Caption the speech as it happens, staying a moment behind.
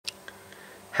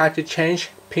how to change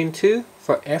pin 2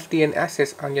 for FDN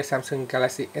access on your Samsung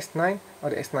Galaxy S9 or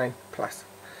the S9 Plus.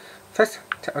 First,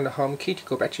 tap on the home key to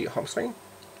go back to your home screen.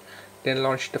 Then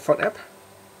launch the phone app.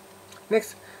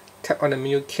 Next, tap on the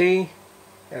menu key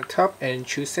at the top and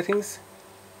choose settings.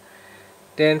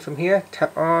 Then from here,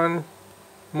 tap on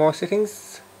more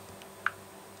settings.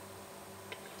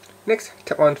 Next,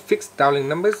 tap on fixed downlink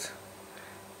numbers.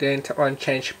 Then tap on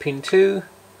change pin 2.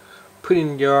 Put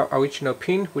in your original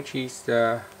pin, which is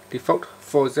the default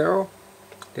 40.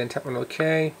 Then tap on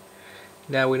OK.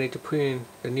 Now we need to put in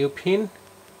the new pin.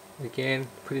 Again,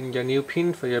 put in your new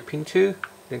pin for your pin 2.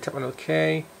 Then tap on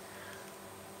OK.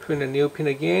 Put in the new pin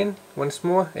again once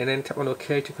more, and then tap on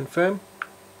OK to confirm.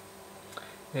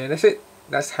 And that's it.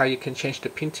 That's how you can change the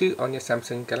pin 2 on your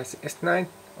Samsung Galaxy S9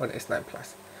 or the S9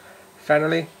 Plus.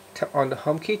 Finally, tap on the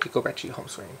home key to go back to your home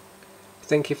screen.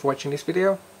 Thank you for watching this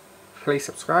video. Please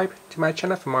subscribe to my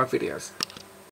channel for more videos.